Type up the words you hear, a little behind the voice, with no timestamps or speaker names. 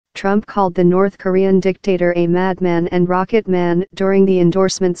Trump called the North Korean dictator a madman and rocket man during the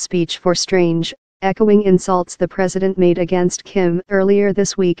endorsement speech for strange, echoing insults the president made against Kim earlier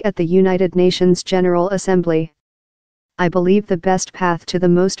this week at the United Nations General Assembly. "I believe the best path to the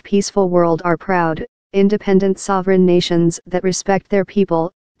most peaceful world are proud, independent sovereign nations that respect their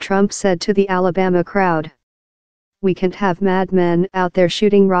people," Trump said to the Alabama crowd. "We can't have madmen out there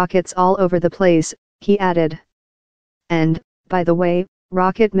shooting rockets all over the place," he added. "And, by the way,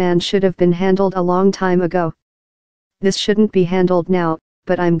 Rocket Man should have been handled a long time ago. This shouldn't be handled now,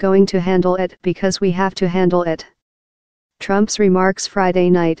 but I'm going to handle it because we have to handle it." Trump's remarks Friday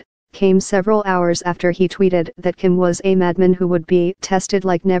night came several hours after he tweeted that Kim was a madman who would be tested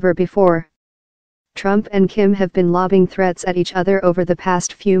like never before. Trump and Kim have been lobbing threats at each other over the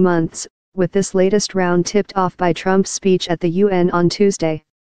past few months, with this latest round tipped off by Trump's speech at the UN on Tuesday.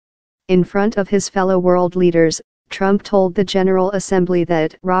 In front of his fellow world leaders, Trump told the General Assembly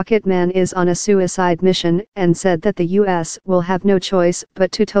that Rocket Man is on a suicide mission and said that the U.S. will have no choice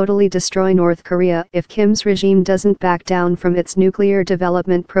but to totally destroy North Korea if Kim's regime doesn't back down from its nuclear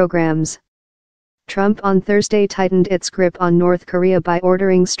development programs. Trump on Thursday tightened its grip on North Korea by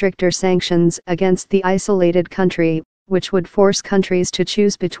ordering stricter sanctions against the isolated country, which would force countries to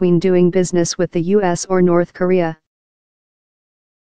choose between doing business with the U.S. or North Korea.